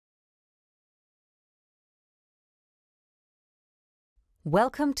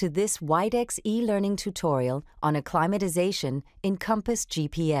Welcome to this Widex e-learning tutorial on acclimatization in Compass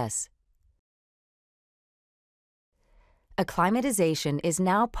GPS. Acclimatization is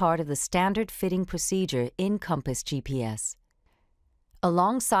now part of the standard fitting procedure in Compass GPS.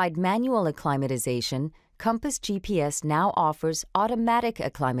 Alongside manual acclimatization, Compass GPS now offers automatic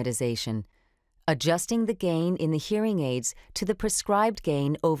acclimatization, adjusting the gain in the hearing aids to the prescribed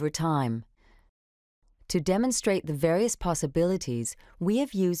gain over time. To demonstrate the various possibilities, we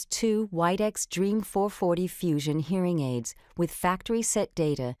have used two Widex Dream 440 Fusion hearing aids with factory set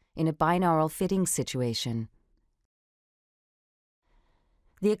data in a binaural fitting situation.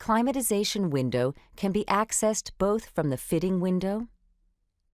 The acclimatization window can be accessed both from the fitting window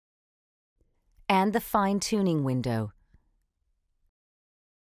and the fine-tuning window.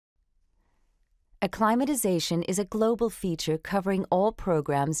 Acclimatization is a global feature covering all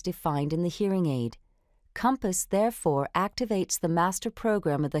programs defined in the hearing aid. Compass therefore activates the master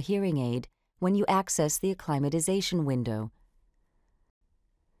program of the hearing aid when you access the acclimatization window.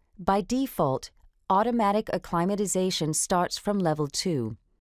 By default, automatic acclimatization starts from level 2,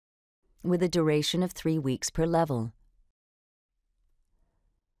 with a duration of 3 weeks per level.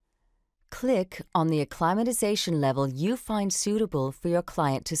 Click on the acclimatization level you find suitable for your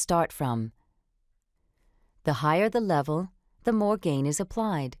client to start from. The higher the level, the more gain is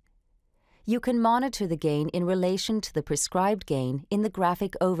applied. You can monitor the gain in relation to the prescribed gain in the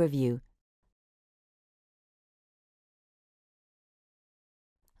graphic overview.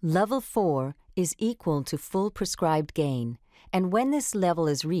 Level 4 is equal to full prescribed gain, and when this level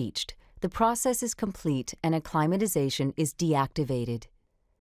is reached, the process is complete and acclimatization is deactivated.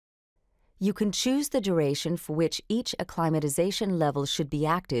 You can choose the duration for which each acclimatization level should be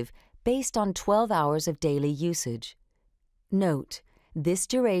active based on 12 hours of daily usage. Note: this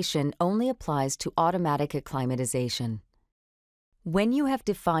duration only applies to automatic acclimatization. When you have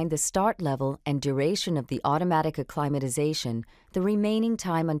defined the start level and duration of the automatic acclimatization, the remaining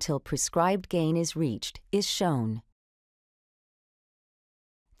time until prescribed gain is reached is shown.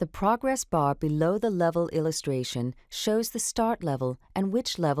 The progress bar below the level illustration shows the start level and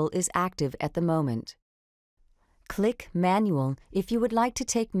which level is active at the moment. Click Manual if you would like to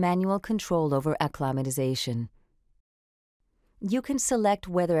take manual control over acclimatization. You can select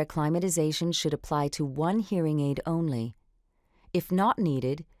whether acclimatization should apply to one hearing aid only. If not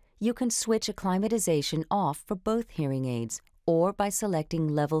needed, you can switch acclimatization off for both hearing aids or by selecting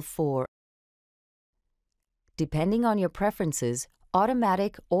Level 4. Depending on your preferences,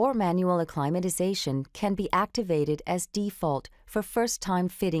 automatic or manual acclimatization can be activated as default for first-time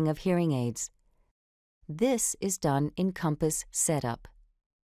fitting of hearing aids. This is done in Compass Setup.